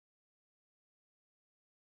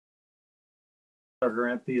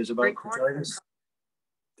Her MP is about to join us.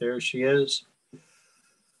 There she is.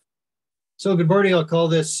 So good morning. I'll call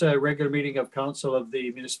this regular meeting of Council of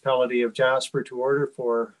the Municipality of Jasper to order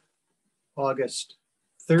for August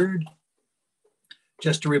 3rd.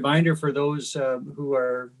 Just a reminder for those who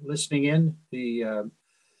are listening in, the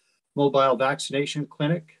mobile vaccination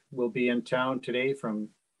clinic will be in town today from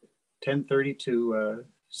 10:30 to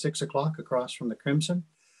 6 o'clock across from the Crimson.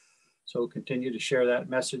 So continue to share that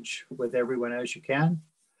message with everyone as you can.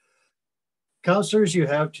 Councillors, you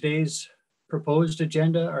have today's proposed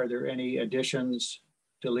agenda. Are there any additions,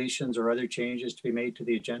 deletions, or other changes to be made to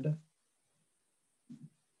the agenda?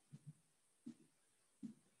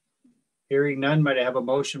 Hearing none, might I have a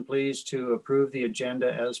motion, please, to approve the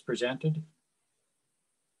agenda as presented?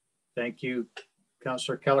 Thank you,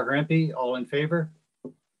 Councillor Kelleher-Empey. All in favor?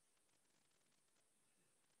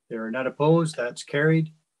 There are none opposed. That's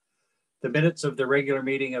carried. The minutes of the regular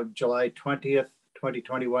meeting of July 20th,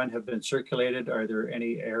 2021 have been circulated. Are there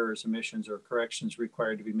any errors, omissions, or corrections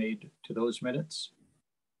required to be made to those minutes?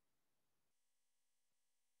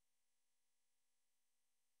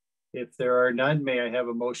 If there are none, may I have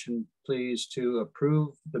a motion, please, to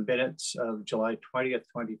approve the minutes of July 20th,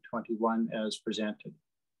 2021 as presented?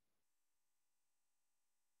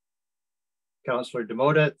 Councillor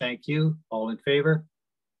Demota, thank you. All in favor?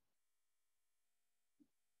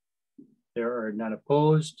 There are none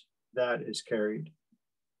opposed. That is carried.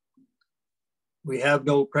 We have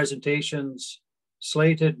no presentations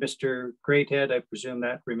slated. Mr. Greathead, I presume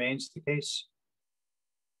that remains the case.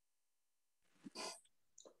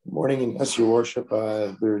 Good morning, yes, Your Worship.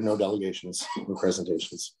 There are no delegations, no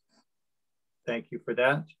presentations. Thank you for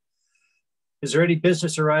that. Is there any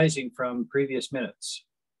business arising from previous minutes?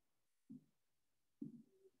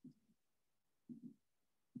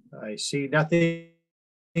 I see nothing.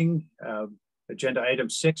 Agenda item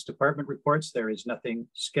 6, department reports. There is nothing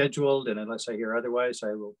scheduled, and unless I hear otherwise,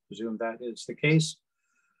 I will presume that is the case.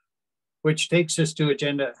 Which takes us to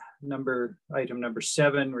agenda item number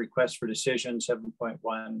 7, request for decision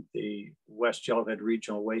 7.1, the West Yellowhead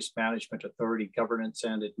Regional Waste Management Authority Governance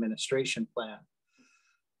and Administration Plan.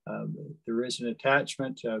 There is an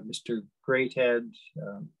attachment, Mr. Greathead.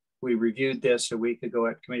 We reviewed this a week ago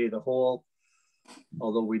at Committee of the Whole,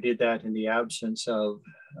 although we did that in the absence of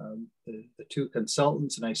the two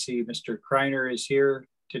consultants, and I see Mr. Kreiner is here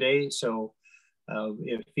today. So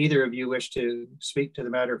if either of you wish to speak to the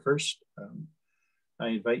matter first, I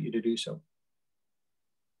invite you to do so.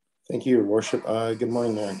 Thank you, Your Worship. Good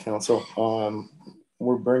morning, Mayor and Council.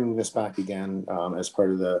 We're bringing this back again as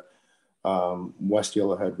part of the West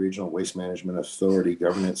Yellowhead Regional Waste Management Authority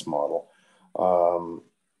governance model.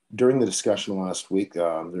 During the discussion last week,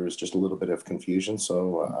 there was just a little bit of confusion.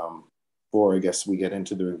 So before I guess we get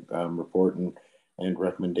into the report and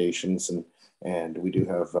recommendations, and we do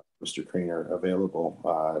have Mr. Kreiner available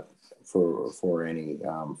for any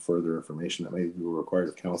further information that may be required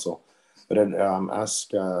of Council. But I'd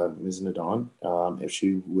ask Ms. Nadon if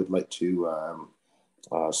she would like to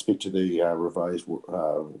speak to the revised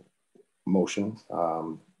motion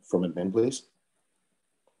from admin, please.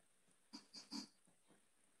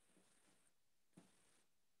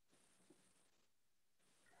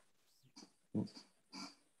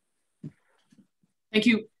 Thank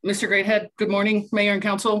you, Mr. Greathead. Good morning, Mayor and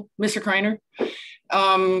Council. Mr. Kreiner.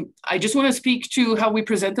 I just want to speak to how we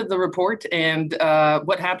presented the report and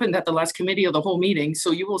what happened at the last Committee of the Whole meeting.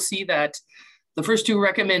 So you will see that the first two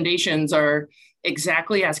recommendations are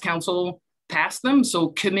exactly as Council passed them. So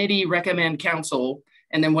committee recommend Council,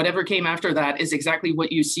 and then whatever came after that is exactly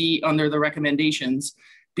what you see under the recommendations,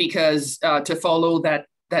 because to follow that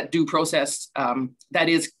due process, that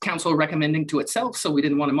is Council recommending to itself, so we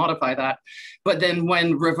didn't want to modify that. But then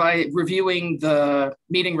when reviewing the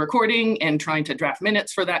meeting recording and trying to draft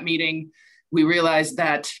minutes for that meeting, we realized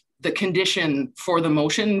that the condition for the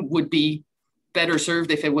motion would be better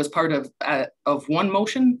served if it was part of one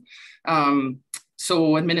motion.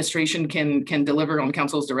 So administration can deliver on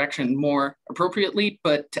Council's direction more appropriately,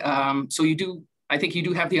 but so I think you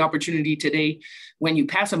do have the opportunity today when you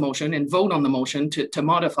pass a motion and vote on the motion to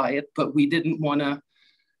modify it, but we didn't want to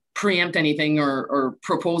preempt anything or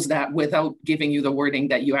propose that without giving you the wording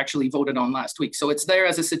that you actually voted on last week. So it's there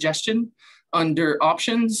as a suggestion under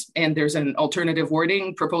options, and there's an alternative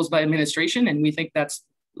wording proposed by administration, and we think that's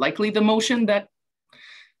likely the motion that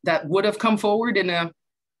would have come forward in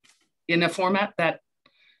a format that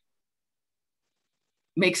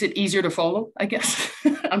makes it easier to follow, I guess.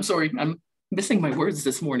 I'm sorry, I'm missing my words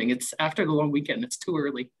this morning. It's after the long weekend, it's too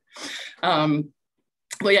early.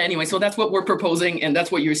 Well, yeah, anyway, so that's what we're proposing, and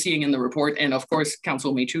that's what you're seeing in the report. And of course,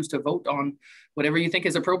 council may choose to vote on whatever you think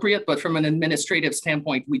is appropriate, but from an administrative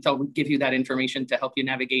standpoint, we thought we'd give you that information to help you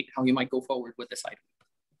navigate how you might go forward with this item.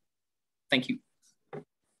 Thank you.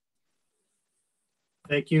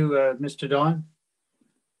 Thank you, Mr. Don.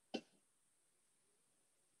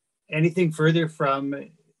 Anything further from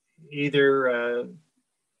either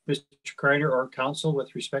Mr. Kreiner or council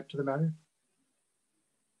with respect to the matter?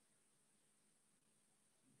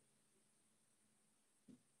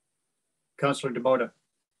 Councillor DeBoda.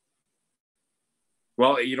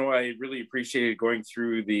 Well, you know, I really appreciated going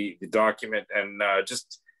through the document and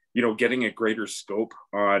just, you know, getting a greater scope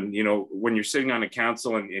on, you know, when you're sitting on a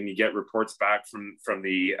council and you get reports back from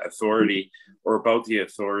the authority or about the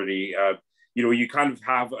authority, you know, you kind of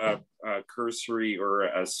have a cursory or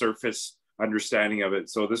a surface understanding of it.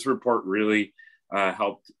 So this report really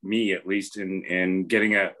helped me, at least, in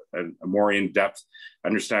getting a more in-depth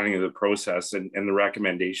understanding of the process and the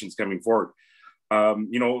recommendations coming forward.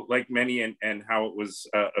 You know, like many and how it was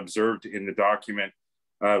observed in the document,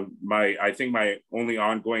 I think my only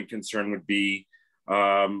ongoing concern would be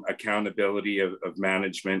accountability of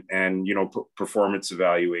management and, you know, performance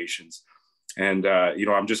evaluations. And, you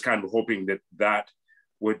know, I'm just kind of hoping that that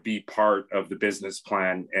would be part of the business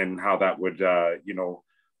plan and how that would, you know,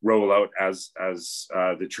 roll out as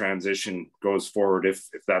the transition goes forward, if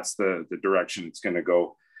that's the direction it's going to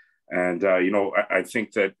go. And, you know, I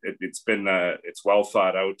think that it's well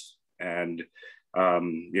thought out. And,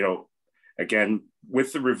 you know, again,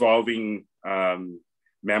 with the revolving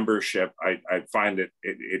membership, I find that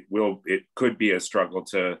it could be a struggle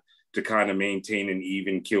to kind of maintain an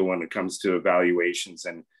even keel when it comes to evaluations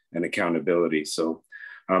and accountability. So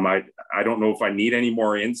I don't know if I need any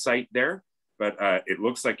more insight there, but it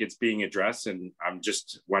looks like it's being addressed, and I'm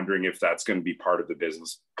just wondering if that's going to be part of the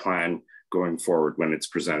business plan going forward when it's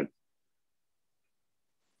presented.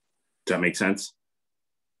 Does that make sense?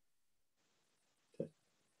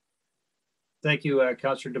 Thank you,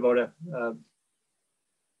 Councillor DeBoda.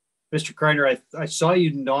 Mr. Kreiner, I saw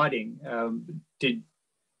you nodding.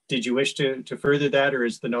 Did you wish to further that, or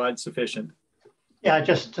is the nod sufficient? Yeah,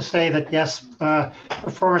 just to say that yes,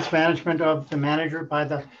 performance management of the manager by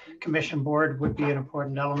the commission board would be an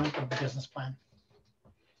important element of the business plan.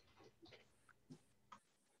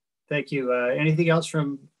 Thank you. Anything else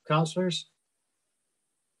from councillors?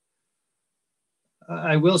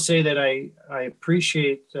 I will say that I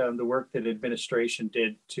appreciate the work that administration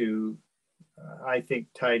did to, I think,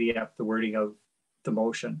 tidy up the wording of the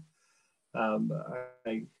motion.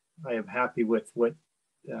 I am happy with what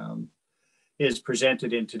is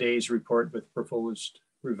presented in today's report with proposed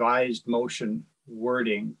revised motion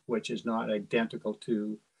wording, which is not identical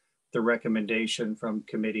to the recommendation from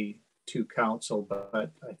committee to council,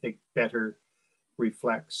 but I think better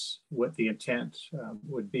reflects what the intent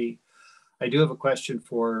would be. I do have a question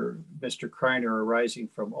for Mr. Kreiner arising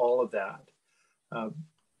from all of that.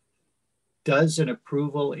 Does an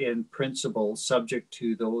approval in principle subject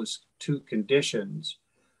to those two conditions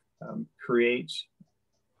create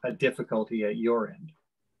a difficulty at your end?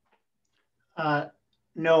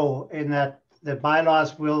 No, in that the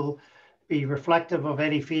bylaws will be reflective of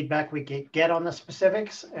any feedback we get on the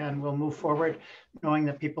specifics, and we'll move forward knowing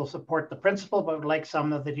that people support the principle, but would like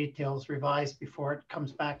some of the details revised before it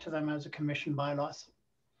comes back to them as a commission bylaws.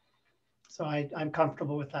 So I'm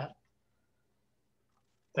comfortable with that.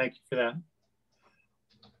 Thank you for that.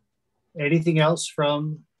 Anything else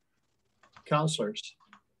from councillors?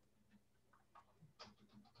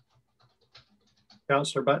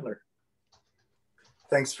 Councillor Butler.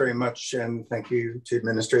 Thanks very much, and thank you to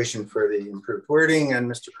administration for the improved wording,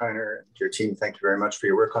 and Mr. Kreiner and your team, thank you very much for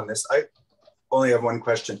your work on this. I only have one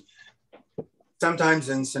question. Sometimes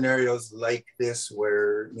in scenarios like this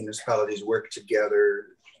where municipalities work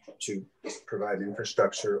together to provide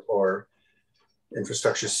infrastructure or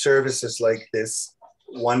infrastructure services like this,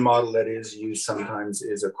 one model that is used sometimes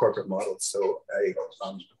is a corporate model, so a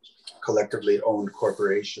collectively owned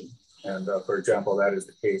corporation. And for example, that is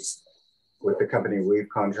the case with the company we've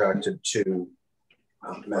contracted to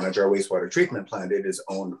manage our wastewater treatment plant. It is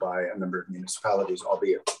owned by a number of municipalities,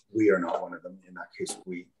 albeit we are not one of them. In that case,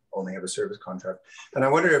 we only have a service contract. And I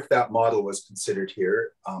wonder if that model was considered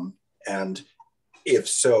here, and if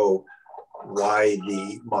so, why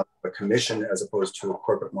the model of a commission as opposed to a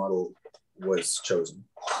corporate model was chosen.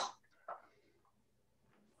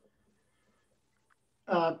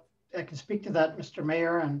 I can speak to that, Mr.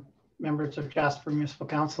 Mayor and members of Jasper Municipal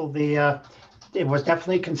Council. It was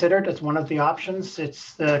definitely considered as one of the options.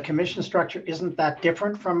 It's the commission structure isn't that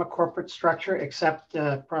different from a corporate structure, except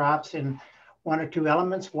perhaps in one or two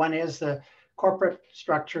elements. One is the corporate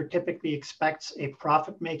structure typically expects a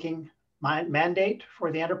profit-making mandate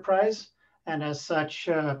for the enterprise. And as such,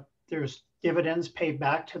 there's dividends paid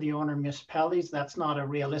back to the owner municipalities. That's not a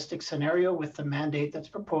realistic scenario with the mandate that's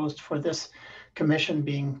proposed for this commission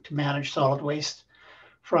being to manage solid waste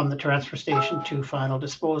from the transfer station to final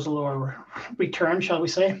disposal or return, shall we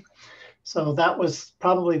say. So that was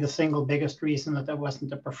probably the single biggest reason that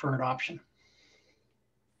wasn't the preferred option.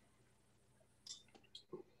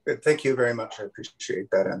 Good. Thank you very much. I appreciate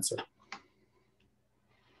that answer.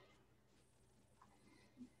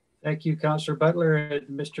 Thank you, Councillor Butler and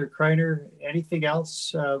Mr. Kreiner. Anything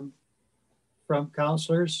else from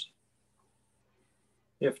councillors?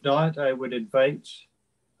 If not, I would invite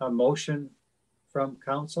a motion from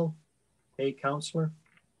council. Hey, councillor.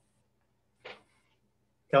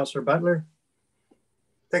 Councillor Butler.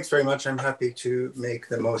 Thanks very much. I'm happy to make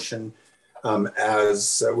the motion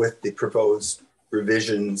as with the proposed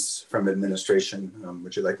revisions from administration.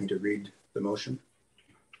 Would you like me to read the motion?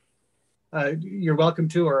 You're welcome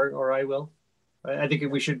to, or I will. I think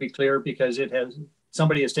we should be clear because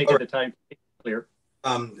somebody has taken the time to make it clear.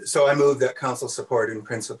 So I move that council support in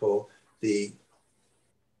principle the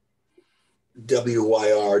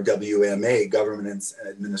WYRWMA Governance and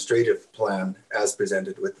Administrative Plan as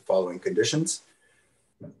presented with the following conditions.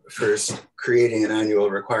 First, creating an annual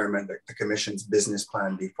requirement that the Commission's business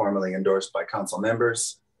plan be formally endorsed by council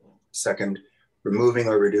members. Second, removing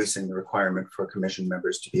or reducing the requirement for Commission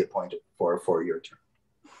members to be appointed for a 4-year term.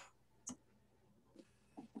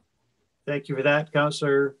 Thank you for that,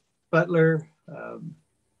 Councillor Butler.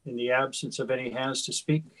 In the absence of any hands to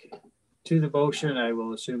speak to the motion, I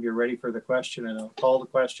will assume you're ready for the question and I'll call the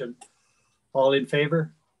question. All in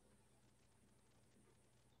favor?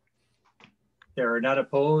 There are none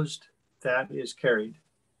opposed. That is carried.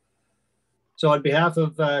 So on behalf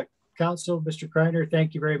of Council, Mr. Kreiner,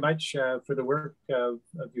 thank you very much for the work of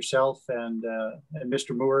yourself and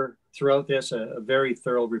Mr. Moore throughout this. A very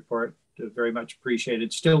thorough report, very much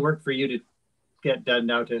appreciated. Still work for you to get done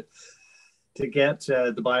now to get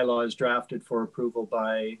the bylaws drafted for approval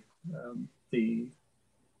by the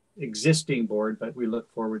existing board, but we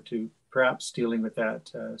look forward to perhaps dealing with that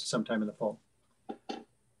sometime in the fall.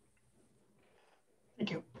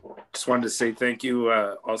 Thank you. Just wanted to say thank you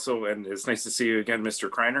also, and it's nice to see you again, Mr.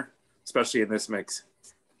 Kreiner, especially in this mix.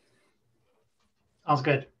 Sounds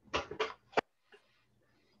good.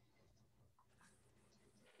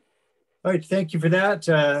 All right, thank you for that.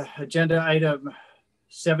 Agenda item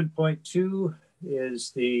 7.2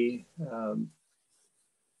 is the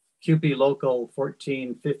CUPE Local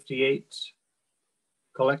 1458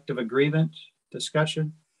 collective agreement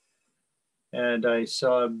discussion. And I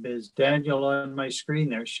saw Ms. Daniel on my screen.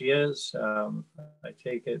 There she is. I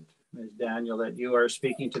take it, Ms. Daniel, that you are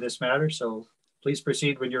speaking to this matter. So please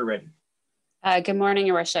proceed when you're ready. Good morning,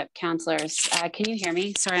 Your Worship, councillors. Can you hear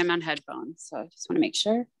me? Sorry, I'm on headphones, so I just want to make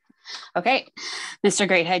sure. Okay, Mr.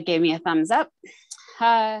 Greathead gave me a thumbs up.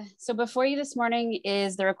 So before you this morning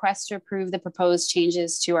is the request to approve the proposed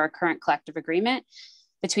changes to our current collective agreement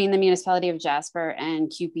between the Municipality of Jasper and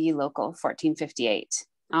CUPE Local 1458.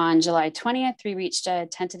 On July 20th, we reached a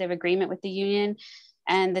tentative agreement with the union,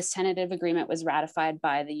 and this tentative agreement was ratified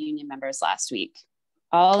by the union members last week.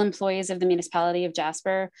 All employees of the Municipality of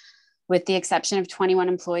Jasper, with the exception of 21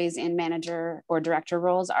 employees in manager or director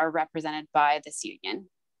roles, are represented by this union.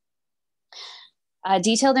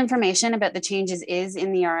 Detailed information about the changes is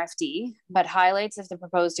in the RFD, but highlights of the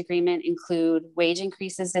proposed agreement include wage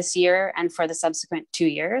increases this year and for the subsequent 2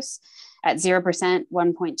 years at 0%,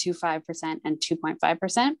 1.25%, and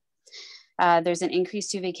 2.5%. There's an increase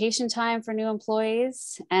to vacation time for new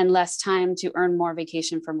employees and less time to earn more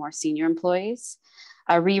vacation for more senior employees.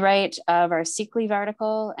 A rewrite of our sick leave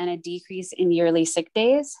article and a decrease in yearly sick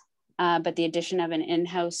days, but the addition of an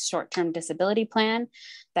in-house short-term disability plan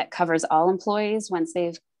that covers all employees once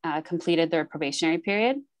they've completed their probationary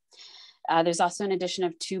period. There's also an addition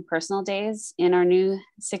of 2 personal days in our new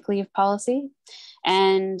sick leave policy.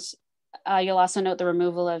 And you'll also note the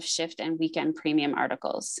removal of shift and weekend premium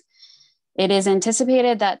articles. It is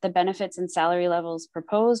anticipated that the benefits and salary levels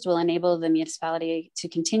proposed will enable the municipality to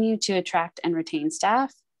continue to attract and retain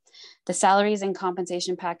staff. The salaries and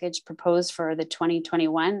compensation package proposed for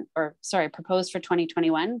 2021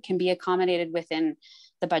 can be accommodated within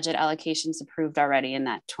the budget allocations approved already in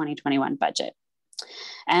that 2021 budget.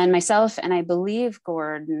 And myself, and I believe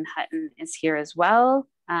Gordon Hutton is here as well,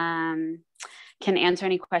 can answer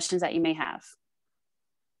any questions that you may have.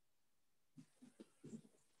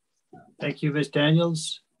 Thank you, Ms.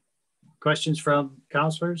 Daniels. Questions from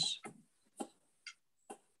councillors?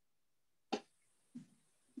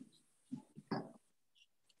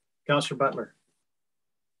 Councillor Butler.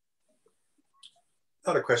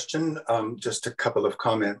 Not a question, just a couple of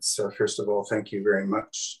comments. First of all, thank you very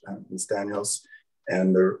much, Ms. Daniels,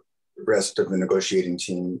 and the rest of the negotiating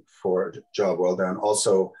team for a job well done.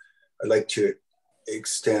 Also, I'd like to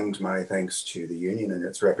extend my thanks to the union and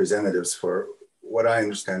its representatives for what I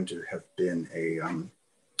understand to have been a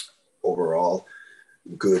overall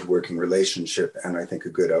good working relationship, and I think a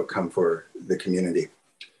good outcome for the community.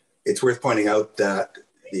 It's worth pointing out that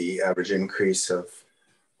the average increase of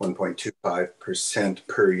 1.25%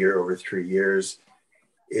 per year over 3 years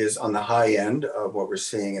is on the high end of what we're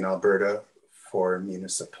seeing in Alberta for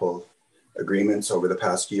municipal agreements over the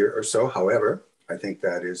past year or so. However, I think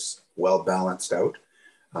that is well balanced out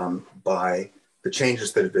by the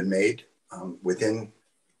changes that have been made within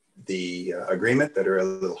the agreement that are a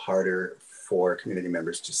little harder for community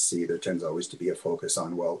members to see. There tends always to be a focus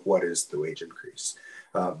on, well, what is the wage increase?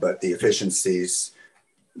 But the efficiencies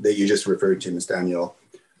that you just referred to, Ms. Daniel,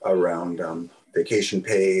 around vacation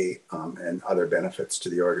pay and other benefits to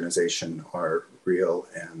the organization are real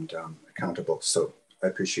and accountable. So I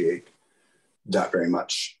appreciate that very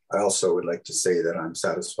much. I also would like to say that I'm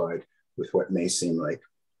satisfied with what may seem like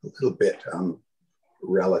a little bit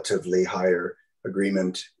relatively higher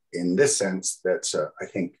agreement in this sense that I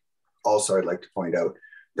think also I'd like to point out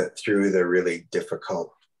that through the really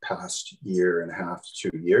difficult past year and a half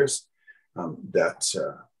to 2 years, that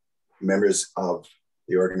members of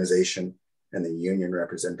the organization and the union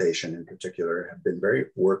representation in particular have been very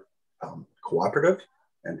cooperative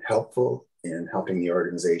and helpful in helping the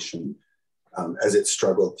organization as it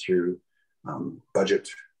struggled through budget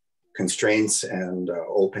constraints and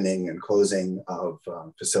opening and closing of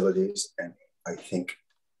facilities. And I think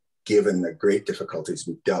given the great difficulties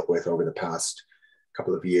we've dealt with over the past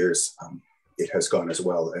couple of years, it has gone as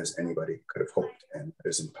well as anybody could have hoped. And it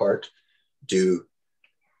is in part due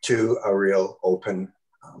to a real open,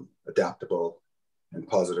 adaptable, and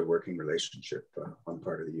positive working relationship on the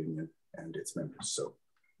part of the union and its members. So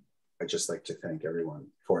I'd just like to thank everyone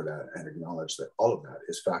for that and acknowledge that all of that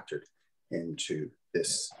is factored into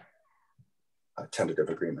this tentative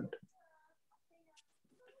agreement.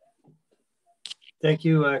 Thank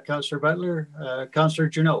you, Councillor Butler. Councillor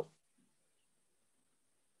Journeau.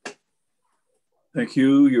 Thank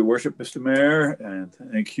you, Your Worship, Mr. Mayor, and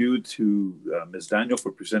thank you to Ms. Daniel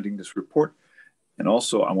for presenting this report. And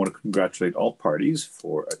also, I want to congratulate all parties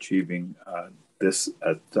for achieving this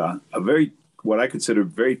at a very, what I consider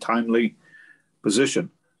very timely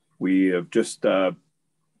position. We have just,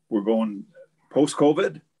 we're going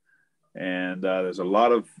post-COVID, and there's a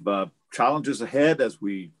lot of challenges ahead as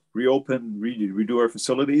we reopen, redo our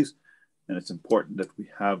facilities. And it's important that we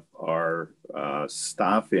have our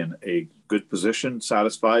staff in a good position,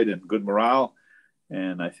 satisfied and good morale.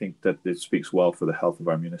 And I think that it speaks well for the health of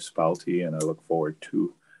our municipality. And I look forward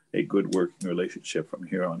to a good working relationship from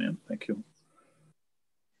here on in. Thank you.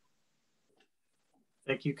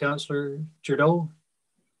 Thank you, Councillor Trudeau.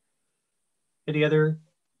 Any other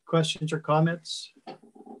questions or comments?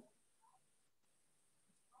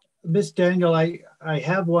 Ms. Daniel, I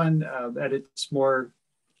have one that it's more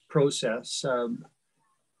process.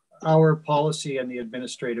 Our policy and the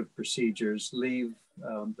administrative procedures leave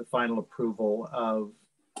the final approval of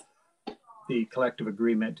the collective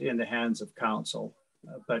agreement in the hands of council,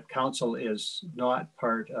 but council is not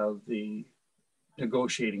part of the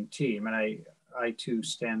negotiating team. And I too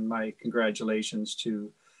extend my congratulations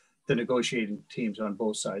to the negotiating teams on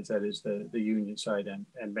both sides, that is the union side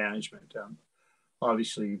and management.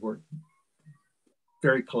 Obviously worked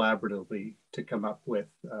very collaboratively to come up with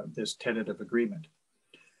this tentative agreement.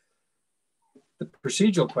 The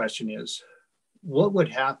procedural question is, what would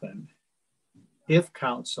happen if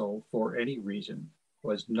council, for any reason,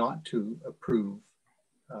 was not to approve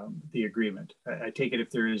the agreement? I take it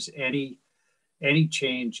if there is any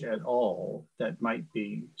change at all that might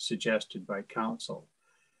be suggested by council,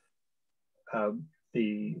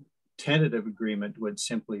 the tentative agreement would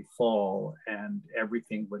simply fall and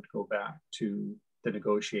everything would go back to the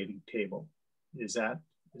negotiating table. Is that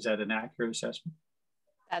an accurate assessment?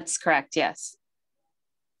 That's correct, yes.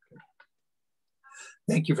 Okay.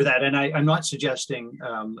 Thank you for that. And I'm not suggesting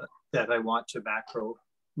that I want to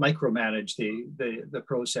micromanage the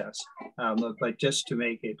process, but just to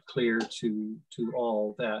make it clear to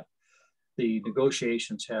all that the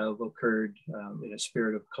negotiations have occurred in a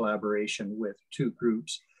spirit of collaboration with two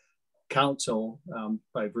groups. Council,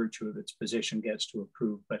 by virtue of its position, gets to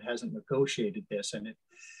approve, but hasn't negotiated this, and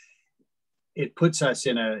it puts us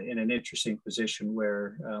in an interesting position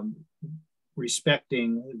where,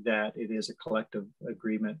 respecting that it is a collective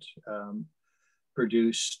agreement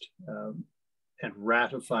produced and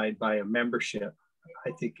ratified by a membership,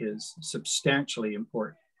 I think is substantially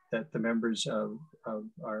important, that the members of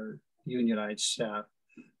our unionized staff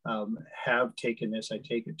have taken this, I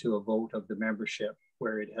take it, to a vote of the membership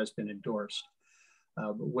where it has been endorsed,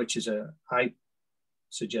 which is I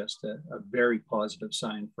suggest a very positive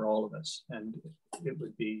sign for all of us. And it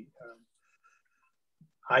would be,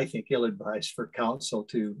 I think, ill-advised for council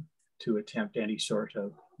to attempt any sort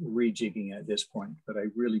of rejigging at this point, but I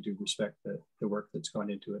really do respect the work that's gone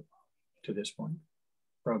into it to this point,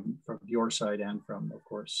 from your side and from, of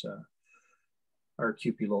course, our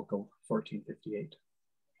CUPE Local 1458.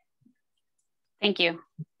 Thank you.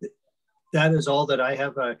 That is all that I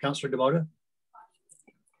have. Councillor Demota?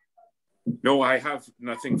 No, I have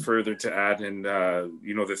nothing further to add. And,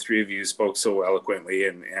 you know, the three of you spoke so eloquently,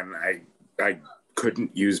 and I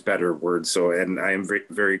couldn't use better words. So, and I am very,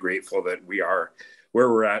 very grateful that we are where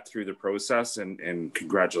we're at through the process, and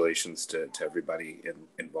congratulations to everybody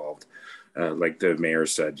involved. Like the mayor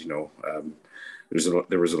said, you know,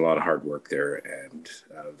 there was a lot of hard work there, and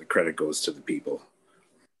the credit goes to the people.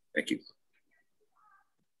 Thank you.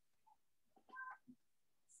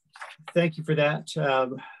 Thank you for that.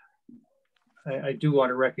 I do want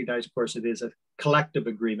to recognize, of course, it is a collective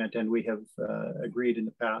agreement, and we have agreed in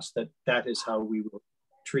the past that that is how we will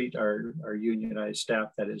treat our unionized staff,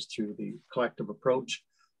 that is through the collective approach.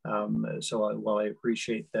 So while I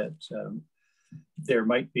appreciate that there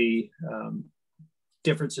might be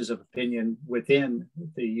differences of opinion within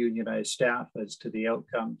the unionized staff as to the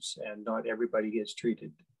outcomes, and not everybody is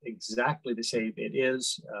treated exactly the same, it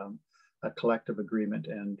is a collective agreement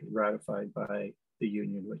and ratified by the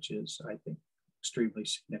union, which is, I think, extremely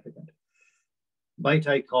significant. Might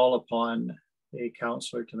I call upon a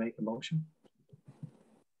councillor to make a motion?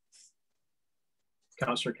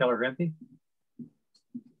 Councillor Keller-Hempy.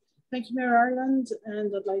 Thank you, Mayor Ireland,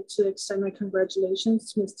 and I'd like to extend my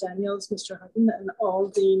congratulations to Ms. Daniels, Mr. Hutton, and all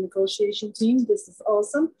the negotiation team. This is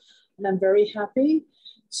awesome, and I'm very happy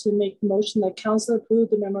to make the motion that Council approve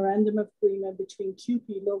the Memorandum of Agreement between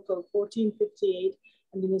CUPE Local 1458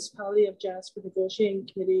 and the Municipality of Jasper Negotiating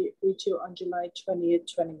Committee agreed to on July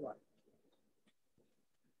 20th, 21.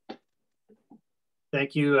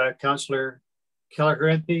 Thank you, Councillor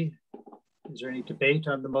Keller-Hempy. Is there any debate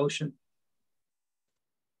on the motion?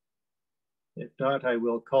 If not, I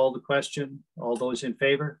will call the question. All those in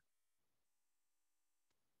favor?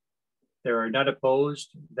 There are none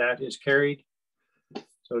opposed. That is carried.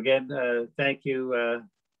 So again, thank you,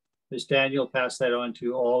 Ms. Daniel. Pass that on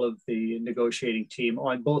to all of the negotiating team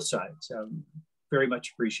on both sides. Very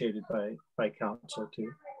much appreciated by council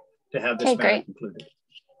to have this matter concluded.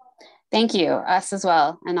 Thank you, us as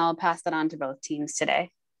well. And I'll pass that on to both teams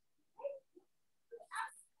today.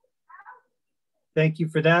 Thank you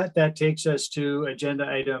for that. That takes us to agenda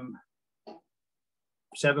item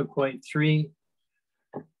 7.3,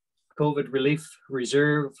 COVID Relief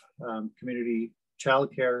Reserve, Community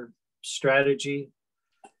Childcare Strategy.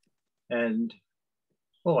 And,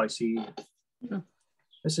 oh, I see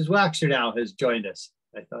Mrs. Waxer now has joined us.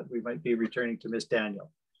 I thought we might be returning to Miss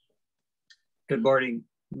Daniel. Good morning,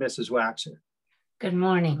 Mrs. Waxer. Good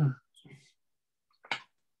morning.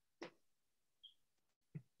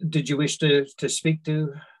 Did you wish to speak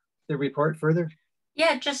to the report further?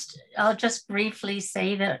 Yeah, I'll just briefly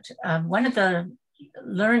say that one of the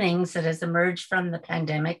learnings that has emerged from the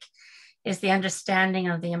pandemic is the understanding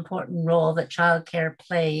of the important role that childcare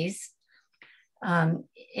plays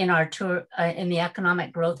in our in the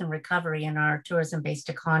economic growth and recovery in our tourism-based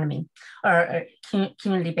economy, or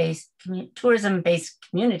community-based tourism-based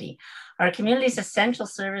community. Our community's essential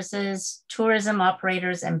services, tourism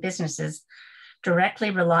operators, and businesses directly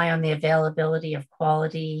rely on the availability of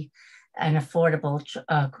quality and affordable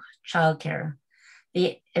childcare.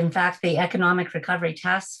 In fact, the Economic Recovery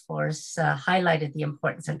Task Force highlighted the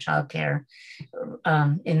importance of childcare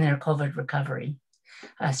in their COVID recovery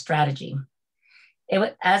strategy.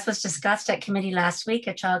 As was discussed at committee last week,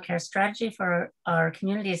 a childcare strategy for our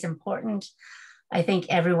community is important. I think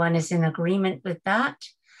everyone is in agreement with that.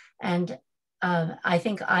 And I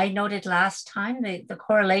think I noted last time the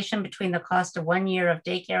correlation between the cost of 1 year of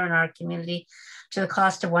daycare in our community to the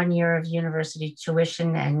cost of 1 year of university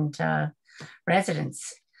tuition and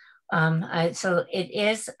residence. So it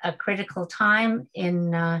is a critical time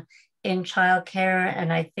in childcare,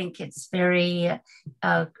 and I think it's very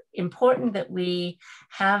important that we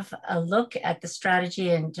have a look at the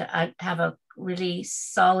strategy and have a really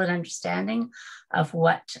solid understanding of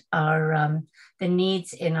what our the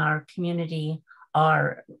needs in our community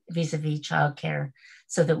are vis-a-vis childcare,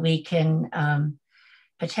 so that we can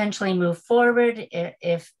potentially move forward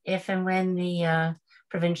if and when the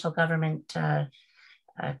provincial government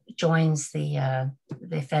joins the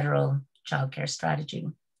federal childcare strategy.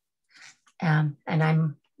 And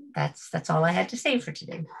that's all I had to say for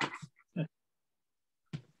today.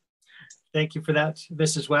 Thank you for that,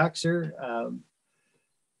 Mrs. Waxer.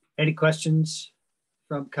 Any questions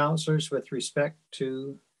from councillors with respect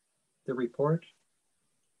to the report?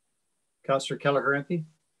 Councillor Keller-Harrington.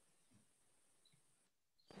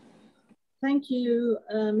 Thank you,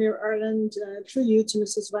 Mayor Ireland. Through you to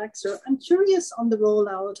Mrs. Waxer. I'm curious on the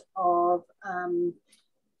rollout of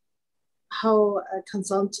how a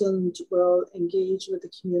consultant will engage with the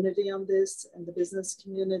community on this and the business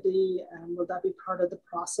community. Will that be part of the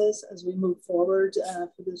process as we move forward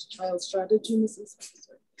for this child strategy, Mrs.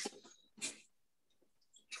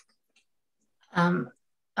 Waxer?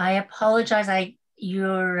 I apologize.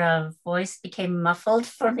 Your voice became muffled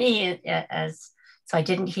for me so I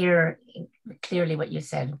didn't hear clearly what you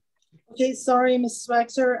said. Okay, sorry, Mrs.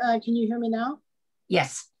 Waxer. Can you hear me now?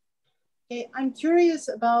 Yes. Okay, I'm curious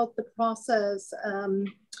about the process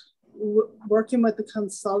working with the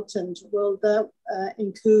consultant. Will that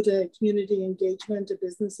include a community engagement, a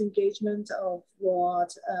business engagement of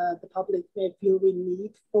what the public may feel we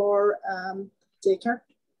need for daycare?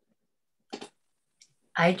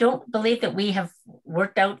 I don't believe that we have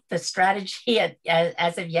worked out the strategy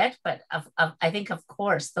as of yet, but I think, of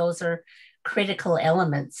course, those are critical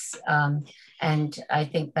elements. And I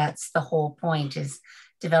think that's the whole point, is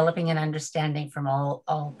developing an understanding from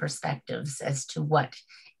all perspectives as to what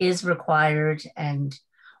is required and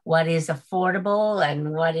what is affordable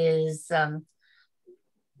and what is,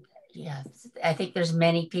 yeah, I think there's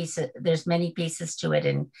many pieces to it,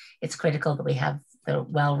 and it's critical that we have the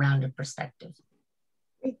well-rounded perspective.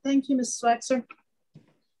 Great. Thank you, Mrs. Waxer.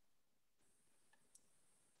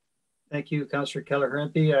 Thank you, Councillor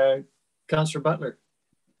Keller-Harrington. Councillor Butler.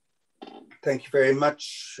 Thank you very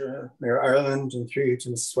much, Mayor Ireland, and through you to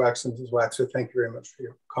Mrs. Waxer and Mrs. Waxer. Thank you very much for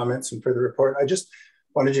your comments and for the report. I just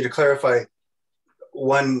wanted you to clarify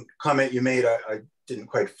one comment you made. I didn't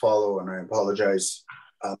quite follow, and I apologize.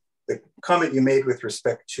 The comment you made with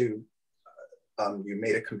respect to, you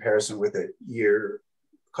made a comparison with a year,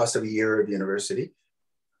 cost of a year of university.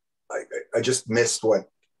 I just missed what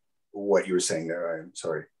you were saying there. I'm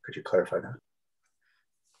sorry. Could you clarify that?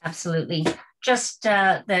 Absolutely. Just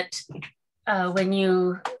that when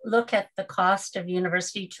you look at the cost of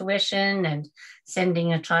university tuition and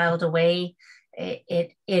sending a child away,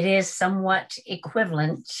 it is somewhat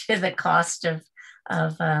equivalent to the cost of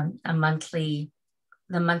the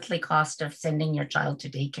monthly cost of sending your child to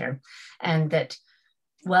daycare. And that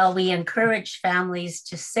while we encourage families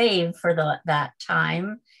to save for that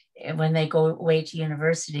time when they go away to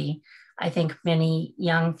university, I think many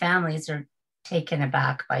young families are taken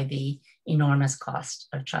aback by the enormous cost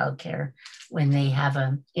of childcare when they have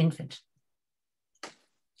an infant.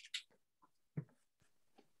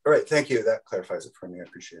 All right, thank you. That clarifies it for me. I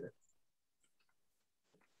appreciate it.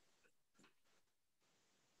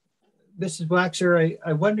 Mrs. Waxer,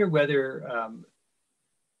 I wonder whether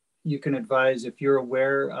you can advise if you're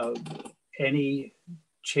aware of any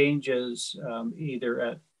changes either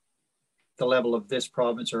at the level of this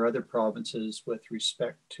province or other provinces with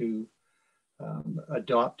respect to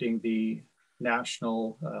adopting the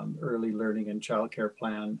national early learning and childcare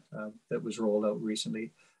plan that was rolled out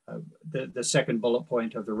recently. The second bullet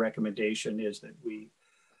point of the recommendation is that we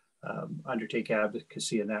undertake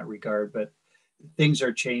advocacy in that regard, but things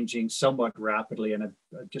are changing somewhat rapidly, and I'm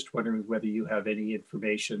just wondering whether you have any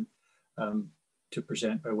information to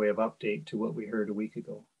present by way of update to what we heard a week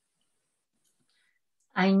ago.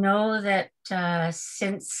 I know that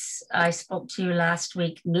since I spoke to you last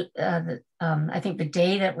week, I think the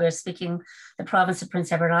day that we're speaking, the province of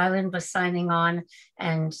Prince Edward Island was signing on,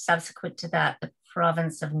 and subsequent to that, the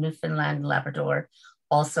province of Newfoundland and Labrador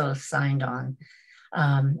also signed on,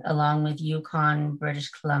 along with Yukon, British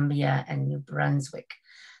Columbia, and New Brunswick.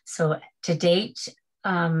 So to date,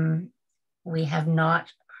 we have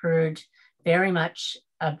not heard very much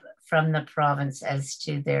from the province as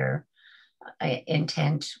to their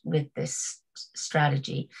intent with this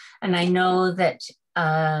strategy. And I know that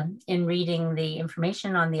in reading the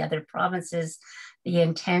information on the other provinces, the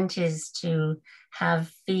intent is to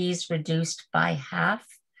have fees reduced by half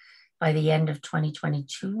by the end of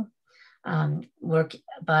 2022, and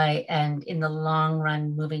in the long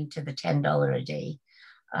run, moving to the $10 a day,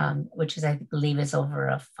 which is, I believe, is over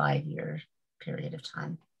a 5-year period of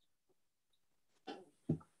time.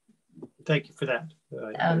 Thank you for that.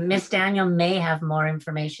 Ms. Daniel may have more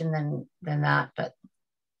information than that, but.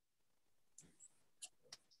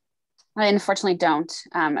 I unfortunately don't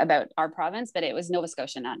about our province, but it was Nova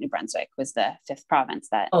Scotia, not New Brunswick, was the 5th province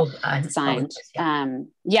that signed.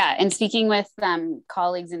 Yeah, and speaking with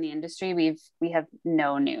colleagues in the industry, we have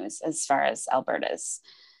no news as far as Alberta's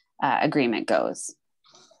agreement goes.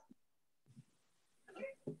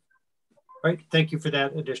 Right, thank you for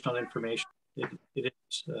that additional information. It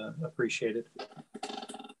is appreciated.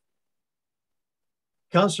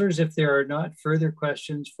 Councillors, if there are not further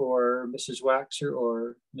questions for Mrs. Waxer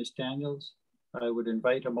or Ms. Daniels, I would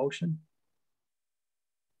invite a motion.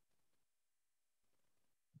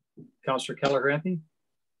 Councillor Keller-Rampe.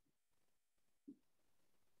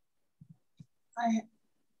 I'd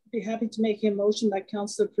be happy to make a motion that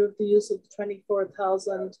Council approve the use of the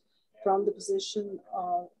 24,000 from the position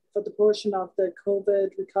for the portion of the COVID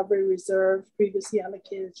recovery reserve previously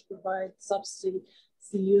allocated to provide subsidy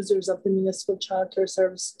to users of the municipal childcare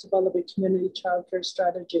service to develop a community childcare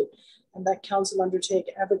strategy, and that Council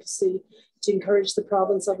undertake advocacy to encourage the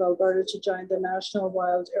province of Alberta to join the National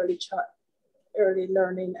Wild Early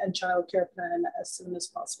Learning and Childcare Plan as soon as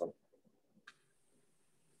possible.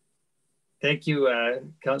 Thank you,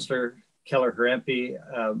 Councillor Keller-Rampe.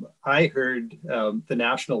 I heard the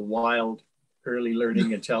National Wild Early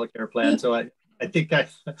Learning and Childcare Plan, so I think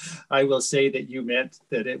I will say that you meant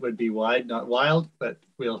that it would be wide, not wild, but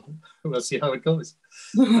we'll see how it goes.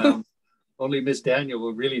 Only Ms. Daniel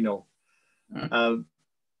will really know.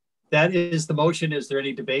 That is the motion. Is there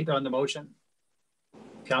any debate on the motion?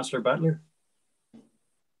 Councillor Butler.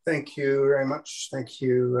 Thank you very much. Thank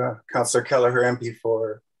you, Councillor Keller-Rampe,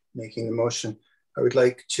 for making the motion. I would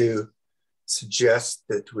like to suggest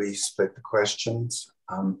that we split the questions.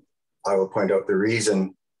 I will point out the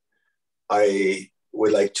reason I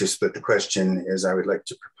would like to split the question is I would like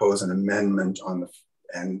to propose an amendment on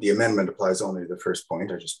and the amendment applies only to the first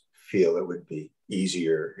point. I just feel it would be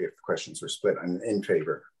easier if the questions were split. I'm in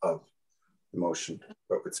favor of the motion,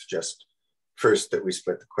 but would suggest first that we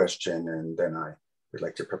split the question, and then I would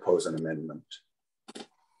like to propose an amendment.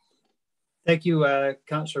 Thank you,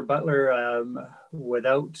 Councillor Butler.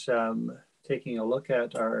 Without taking a look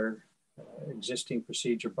at our existing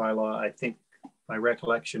procedure bylaw, I think my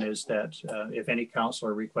recollection is that if any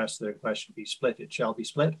councillor requests that a question be split, it shall be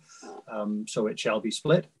split. So it shall be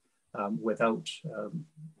split without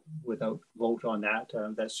vote on that.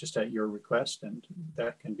 That's just at your request, and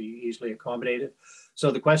that can be easily accommodated.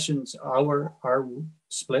 So the questions are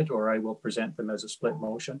split, or I will present them as a split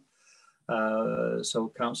motion.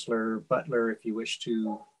 So Councillor Butler, if you wish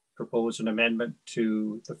to propose an amendment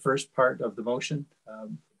to the first part of the motion,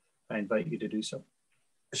 I invite you to do so.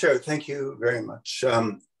 Sure, thank you very much.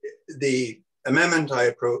 The amendment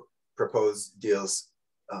I propose deals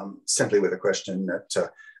simply with a question that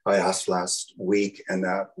I asked last week, and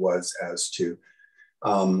that was as to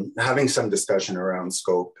having some discussion around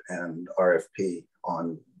scope and RFP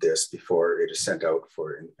on this before it is sent out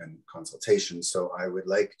for independent consultation. So I would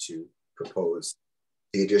like to propose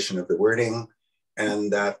the addition of the wording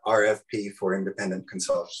and that RFP for independent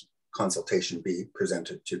consultation be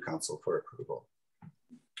presented to Council for approval.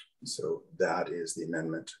 So that is the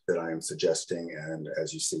amendment that I am suggesting. And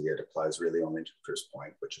as you see, it applies really only to the first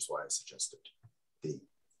point, which is why I suggested the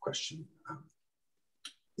question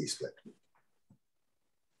be split.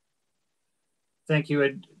 Thank you.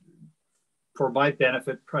 And for my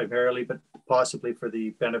benefit primarily, but possibly for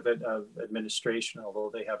the benefit of administration,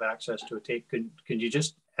 although they have access to a tape, can you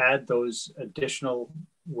just add those additional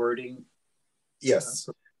wording? Yes,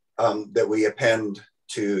 that we append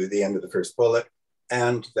to the end of the first bullet,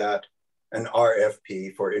 and that an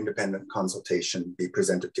RFP for independent consultation be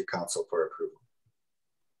presented to Council for approval.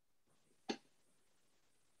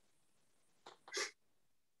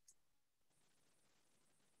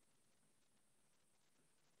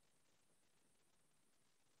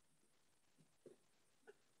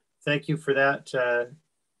 Thank you for that,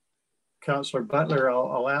 Councillor Butler.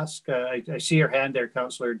 I'll ask, I see your hand there,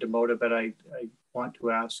 Councillor Demota, but I want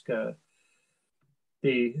to ask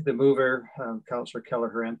the mover, Councillor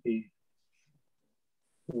Keller-Rampe,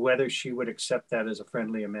 whether she would accept that as a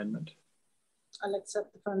friendly amendment. I'll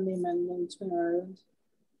accept the friendly amendment, Mayor.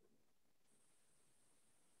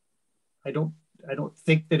 I don't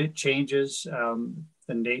think that it changes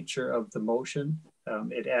the nature of the motion.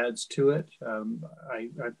 It adds to it. I'm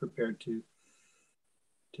prepared to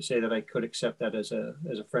say that I could accept that as a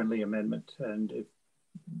friendly amendment, and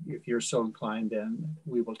if you're so inclined, then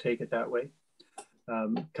we will take it that way.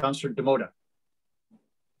 Councillor Demota.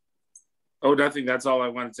 Oh, nothing. That's all I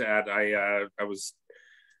wanted to add. I was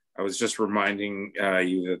just reminding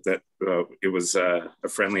you that it was a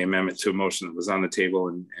friendly amendment to a motion that was on the table,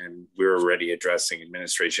 and we were already addressing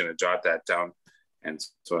administration to jot that down, and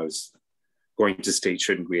so I was going to state,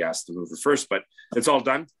 shouldn't we ask the mover first? But it's all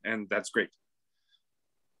done, and that's great.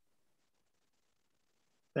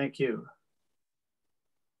 Thank you.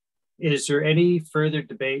 Is there any further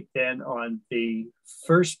debate then on the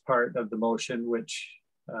first part of the motion, which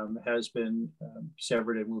has been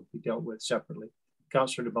severed and will be dealt with separately?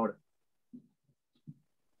 Councillor DeMota.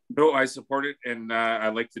 No, I support it, and I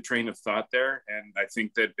like the train of thought there, and I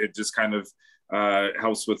think that it just kind of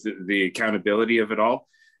helps with the accountability of it all,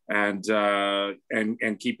 and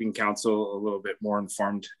keeping council a little bit more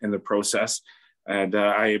informed in the process. And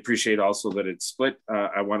I appreciate also that it's split.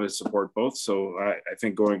 I want to support both, so I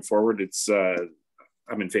think going forward, it's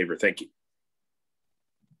I'm in favor. Thank you.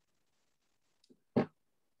 All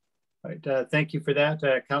right, thank you for that,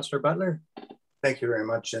 Councillor Butler. Thank you very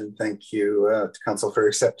much, and thank you to Council for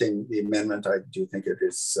accepting the amendment. I do think it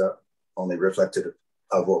is only reflective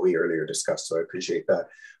of what we earlier discussed, so I appreciate that.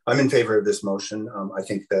 I'm in favor of this motion. I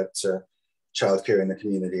think that childcare in the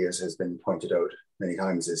community, as has been pointed out many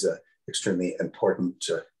times, is an extremely important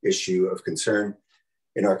issue of concern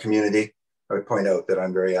in our community. I would point out that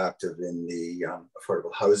I'm very active in the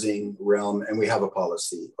affordable housing realm, and we have a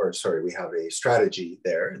policy, or sorry, we have a strategy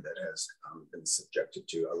there that has been subjected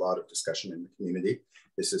to a lot of discussion in the community.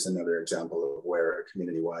 This is another example of where a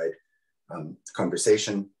community-wide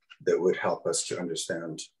conversation that would help us to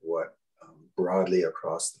understand what broadly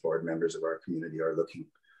across the board members of our community are looking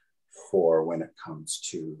for when it comes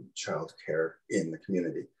to childcare in the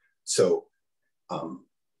community. So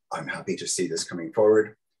I'm happy to see this coming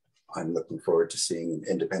forward. I'm looking forward to seeing an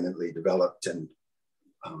independently developed and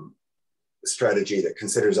strategy that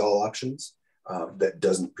considers all options, that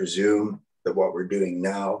doesn't presume that what we're doing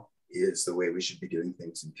now is the way we should be doing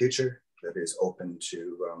things in future, that is open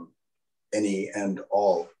to any and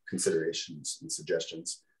all considerations and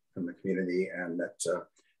suggestions from the community, and that,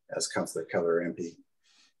 as Councillor Keller MP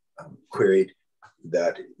queried,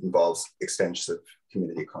 that involves extensive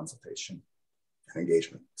community consultation and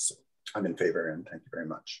engagement. So I'm in favor, and thank you very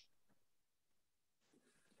much.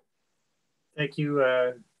 Thank you,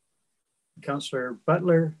 Councillor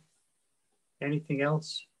Butler. Anything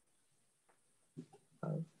else?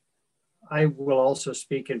 I will also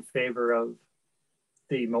speak in favor of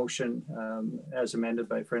the motion as amended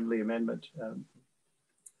by friendly amendment.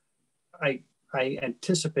 I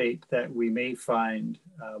anticipate that we may find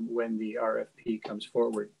when the RFP comes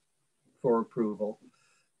forward for approval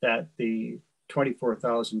that the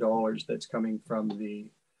 $24,000 that's coming from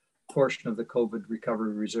the portion of the COVID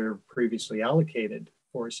recovery reserve previously allocated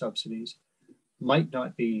for subsidies might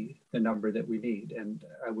not be the number that we need. And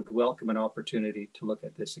I would welcome an opportunity to look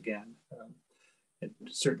at this again. And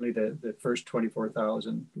certainly the first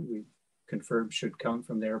 24,000 we confirmed should come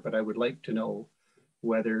from there, but I would like to know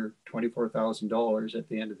whether $24,000 at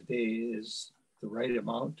the end of the day is the right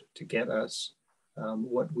amount to get us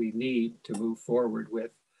what we need to move forward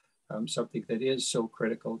with something that is so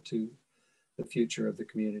critical to the future of the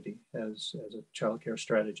community as a childcare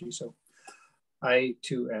strategy. So I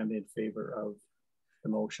too am in favor of the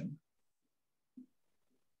motion.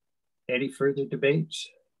 Any further debates?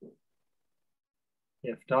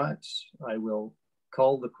 If not, I will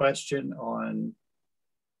call the question on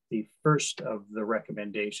the first of the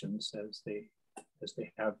recommendations as they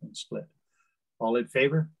have been split. All in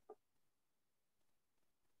favor?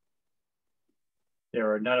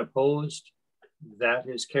 There are none opposed. That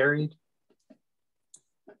is carried.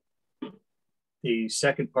 The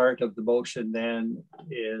second part of the motion then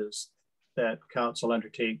is that Council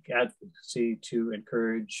undertake advocacy to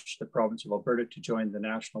encourage the province of Alberta to join the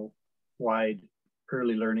national-wide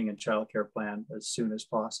early learning and childcare plan as soon as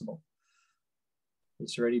possible.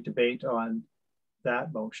 Is there any debate on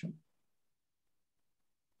that motion?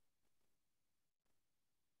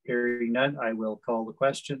 Hearing none, I will call the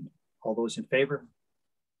question. All those in favor?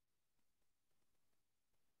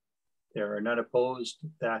 There are none opposed.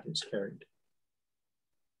 That is carried.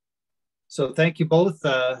 So thank you both,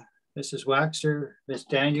 Mrs. Waxer, Ms.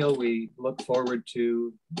 Daniel. We look forward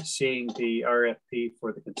to seeing the RFP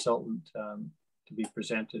for the consultant to be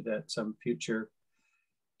presented at some future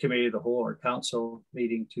committee of the whole or council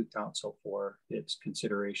meeting to council for its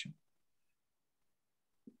consideration.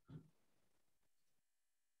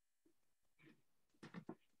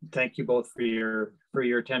 Thank you both for your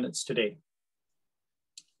attendance today.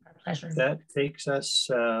 Our pleasure. That takes us,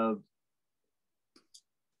 well,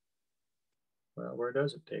 where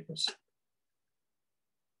does it take us?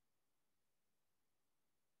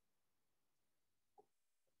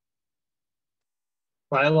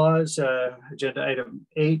 Bylaws, agenda item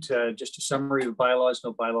 8, just a summary of bylaws,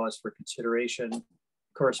 no bylaws for consideration,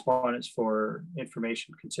 correspondence for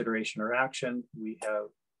information, consideration, or action. We have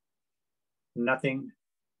nothing.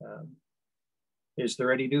 Is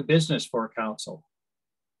there any new business for council?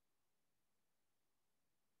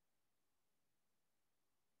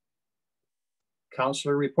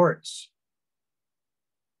 Councillor reports.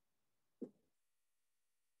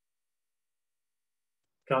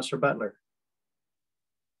 Councillor Butler.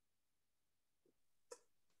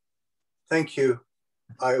 Thank you.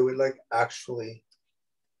 I would like actually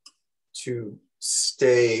to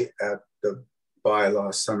stay at the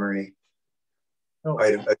bylaw summary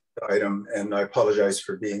item, and I apologize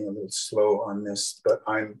for being a little slow on this, but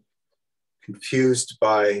I'm confused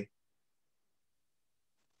by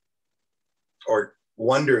or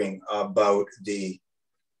wondering about the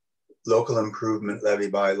local improvement levy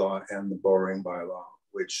bylaw and the borrowing bylaw,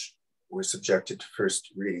 which were subjected to first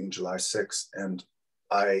reading July 6th. And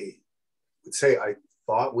I would say I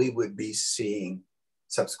thought we would be seeing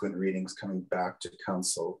subsequent readings coming back to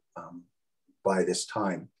council by this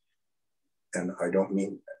time. And I don't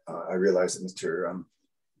mean, I realize that Mr.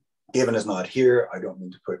 Given is not here. I don't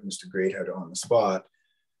mean to put Mr. Greathead on the spot,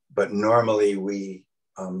 but normally we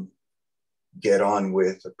get on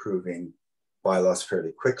with approving bylaws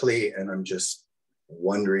fairly quickly. And I'm just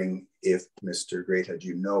wondering if Mr. Greathead,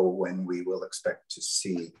 you know when we will expect to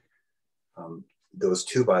see those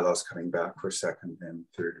two bylaws coming back for second and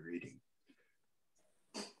third reading.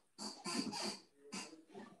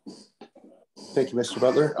 Thank you, Mr.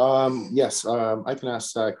 Butler. Yes, I can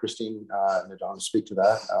ask Christine Nadon to speak to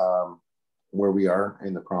that, where we are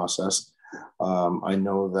in the process. I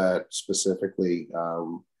know that specifically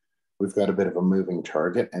we've got a bit of a moving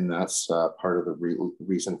target, and that's part of the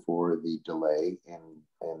reason for the delay in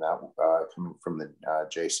that coming from the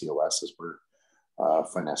JCOS as we're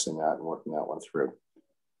finessing that and working that one through.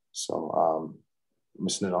 So,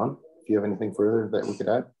 Ms. Nadon, if you have anything further that we could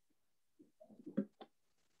add?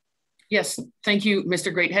 Yes, thank you,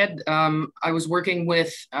 Mr. Greathead. I was working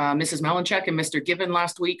with Mrs. Malinchak and Mr. Given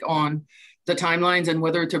last week on the timelines and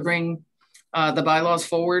whether to bring the bylaws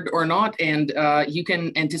forward or not. And you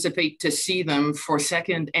can anticipate to see them for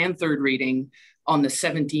second and third reading on the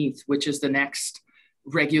 17th, which is the next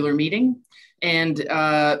regular meeting. And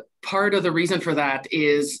part of the reason for that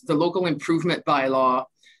is the local improvement bylaw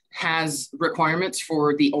has requirements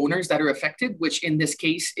for the owners that are affected, which in this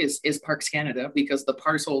case is Parks Canada, because the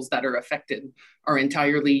parcels that are affected are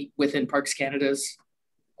entirely within Parks Canada's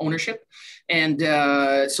ownership. And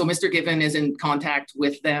so Mr. Given is in contact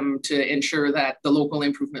with them to ensure that the local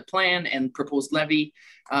improvement plan and proposed levy,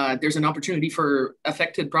 there's an opportunity for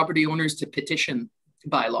affected property owners to petition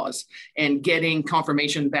bylaws, and getting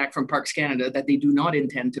confirmation back from Parks Canada that they do not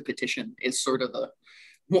intend to petition is sort of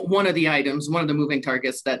one of the items, one of the moving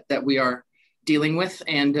targets that we are dealing with.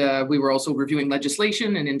 And we were also reviewing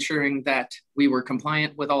legislation and ensuring that we were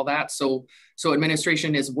compliant with all that. So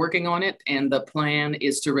administration is working on it, and the plan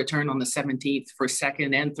is to return on the 17th for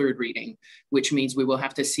second and third reading, which means we will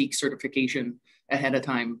have to seek certification ahead of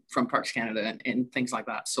time from Parks Canada and things like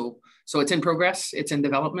that. So it's in progress, it's in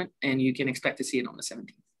development, and you can expect to see it on the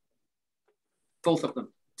 17th. Both of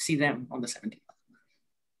them, see them on the 17th.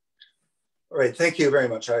 All right, thank you very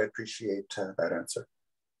much. I appreciate that answer.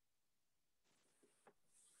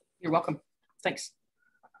 You're welcome. Thanks.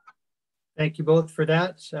 Thank you both for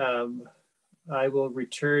that. I will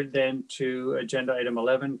return then to agenda item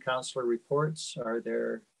 11, councillor reports. Are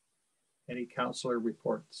there any councillor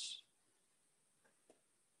reports?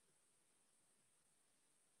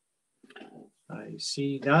 I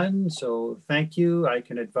see none, so thank you. I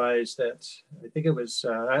can advise that, I think it was,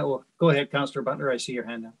 go ahead, Councillor Butler, I see your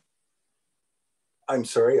hand now. I'm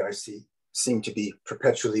sorry, I seem to be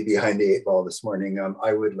perpetually behind the 8 ball this morning.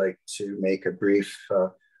 I would like to make a brief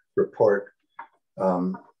report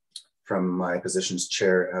from my position as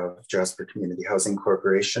chair of Jasper Community Housing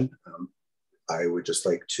Corporation. I would just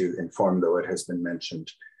like to inform, though it has been mentioned,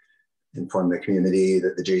 inform the community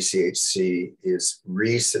that the JCHC is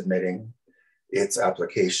resubmitting its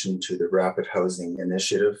application to the Rapid Housing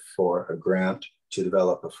Initiative for a grant to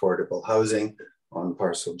develop affordable housing on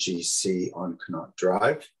parcel GC on Connaught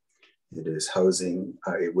Drive. It is housing,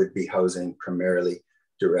 it would be housing primarily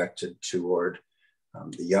directed toward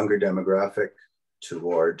the younger demographic,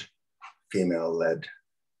 toward female-led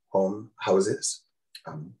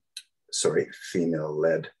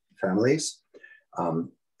female-led families,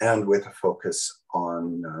 and with a focus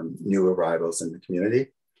on new arrivals in the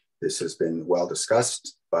community. This has been well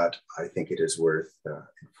discussed, but I think it is worth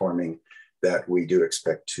informing that we do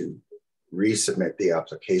expect to resubmit the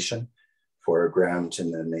application for a grant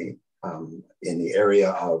in the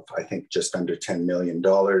area of, I think, just under $10 million,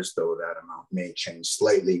 though that amount may change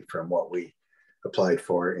slightly from what we applied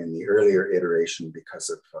for in the earlier iteration because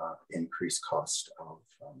of increased cost of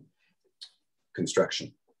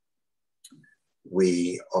construction.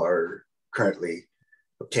 We are currently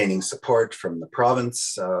obtaining support from the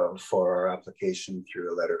province for our application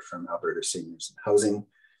through a letter from Alberta Seniors and Housing,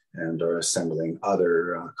 and are assembling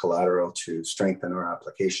other collateral to strengthen our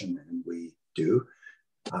application. And we do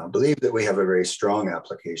believe that we have a very strong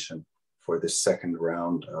application for this second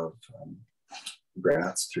round of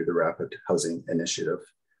grants through the Rapid Housing Initiative.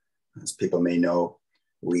 As people may know,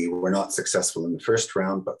 we were not successful in the first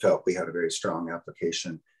round, but felt we had a very strong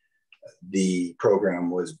application. The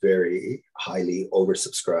program was very highly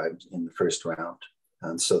oversubscribed in the first round.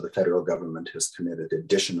 And so the federal government has committed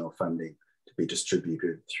additional funding to be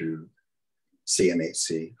distributed through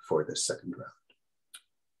CMHC for this second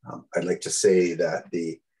round. I'd like to say that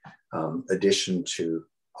the addition to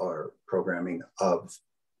our programming of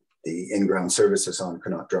the in-ground services on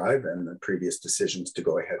Connaught Drive and the previous decisions to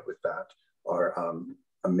go ahead with that are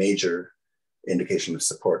a major indication of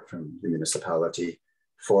support from the municipality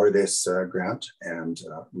for this grant, and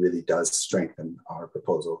really does strengthen our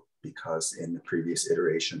proposal, because in the previous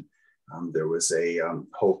iteration, there was a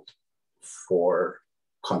hope for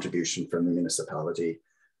contribution from the municipality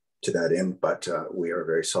to that end, but we are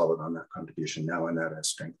very solid on that contribution now, and that has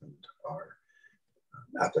strengthened our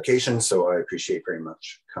application. So I appreciate very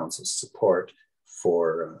much Council's support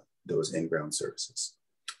for those in-ground services.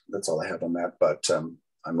 That's all I have on that, but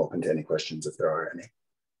I'm open to any questions if there are any.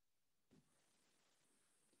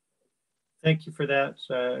 Thank you for that,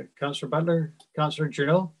 Councillor Butler. Councillor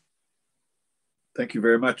Journeau. Thank you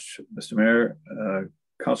very much, Mr. Mayor.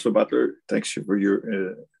 Councillor Butler, thanks for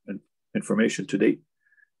your information to date.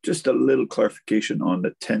 Just a little clarification on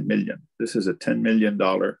the 10 million. This is a $10 million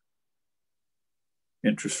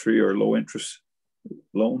interest-free or low interest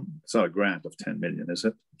loan. It's not a grant of 10 million, is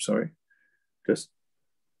it? I'm sorry. Just.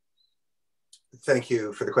 Thank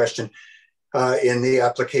you for the question. In the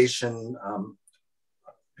application,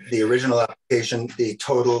 the original application, the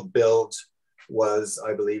total build was,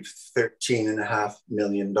 I believe, $13.5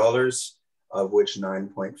 million, of which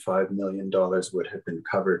 $9.5 million would have been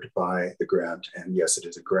covered by the grant. And yes, it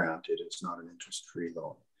is a grant, it is not an interest-free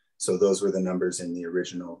loan. So those were the numbers in the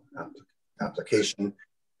original application.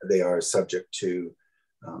 They are subject to,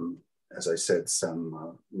 as I said,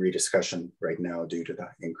 some rediscussion right now due to the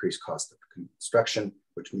increased cost of construction,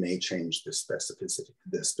 which may change the specificity,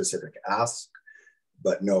 the specific ask.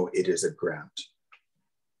 But no, it is a grant.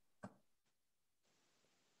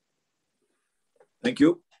 Thank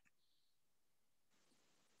you.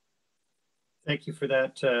 Thank you for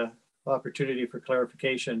that opportunity for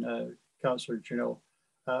clarification, Councillor Journeau.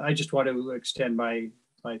 I just want to extend my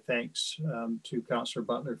thanks to Councillor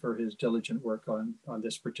Butler for his diligent work on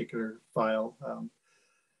this particular file.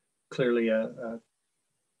 Clearly,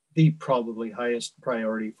 the probably highest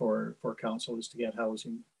priority for Council is to get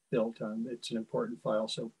housing built. It's an important file.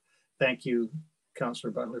 So thank you,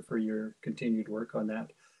 Councillor Butler, for your continued work on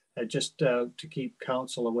that. Just to keep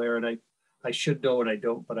Council aware, and I should know and I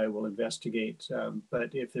don't, but I will investigate.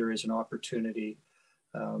 But if there is an opportunity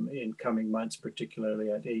in coming months,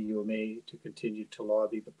 particularly at AUMA, to continue to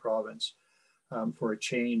lobby the province for a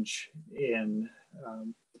change in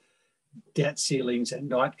debt ceilings and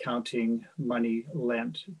not counting money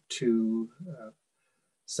lent to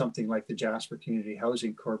something like the Jasper Community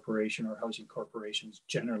Housing Corporation or housing corporations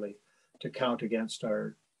generally, to count against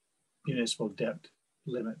our municipal debt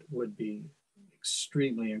limit would be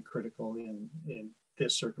extremely and critical in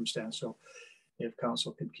this circumstance. So if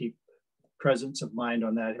Council could keep presence of mind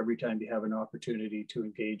on that every time you have an opportunity to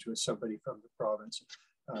engage with somebody from the province,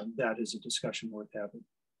 that is a discussion worth having.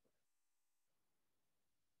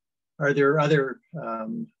 Are there other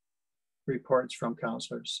reports from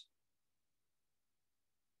councillors?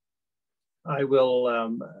 I will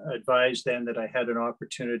advise then that I had an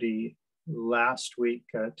opportunity last week,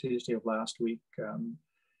 Tuesday of last week,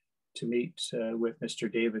 to meet with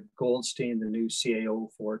Mr. David Goldstein, the new CAO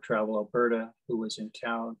for Travel Alberta, who was in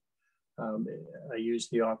town. I used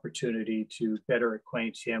the opportunity to better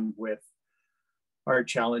acquaint him with our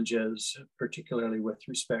challenges, particularly with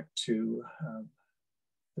respect to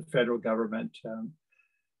the federal government,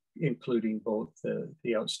 including both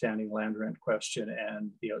the outstanding land rent question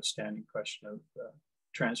and the outstanding question of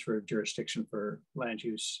transfer of jurisdiction for land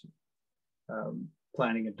use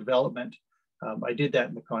planning and development. I did that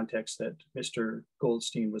in the context that Mr.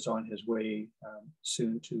 Goldstein was on his way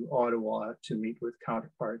soon to Ottawa to meet with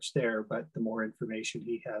counterparts there, but the more information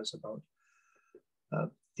he has about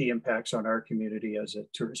the impacts on our community as a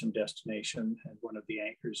tourism destination and one of the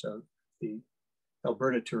anchors of the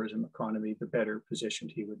Alberta tourism economy, the better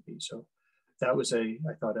positioned he would be. So that was I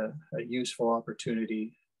thought a useful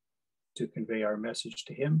opportunity to convey our message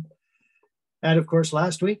to him. And of course,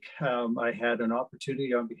 last week, I had an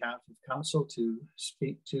opportunity on behalf of council to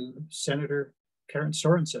speak to Senator Karen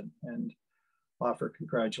Sorensen and offer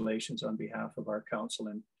congratulations on behalf of our council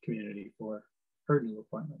and community for her new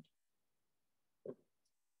appointment.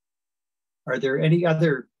 Are there any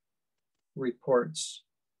other reports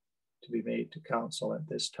to be made to council at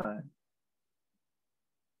this time?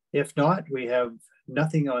 If not, we have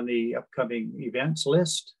nothing on the upcoming events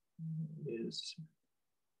list. Is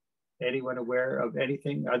anyone aware of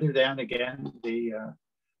anything other than, again, the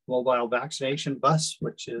mobile vaccination bus,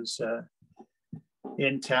 which is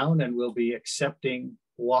in town and will be accepting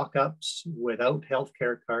walk-ups without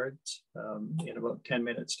healthcare cards in about 10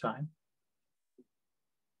 minutes time?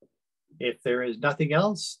 If there is nothing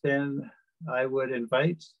else, then I would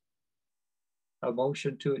invite a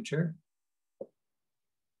motion to adjourn.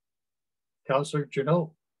 Councillor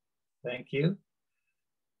Journeau, thank you.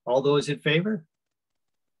 All those in favor?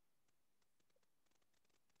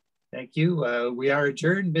 Thank you. We are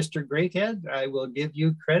adjourned. Mr. Greathead, I will give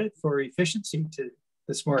you credit for efficiency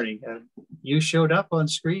this morning. You showed up on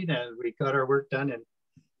screen and we got our work done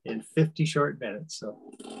in 50 short minutes. So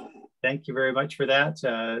thank you very much for that.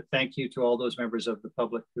 Thank you to all those members of the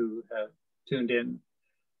public who have tuned in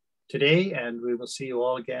today, and we will see you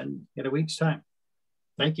all again in a week's time.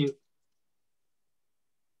 Thank you.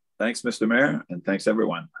 Thanks, Mr. Mayor, and thanks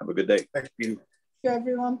everyone. Have a good day. Thank you. Thank you,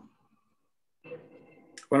 everyone. I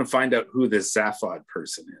want to find out who this Zaphod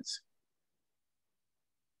person is.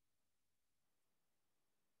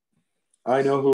 I know who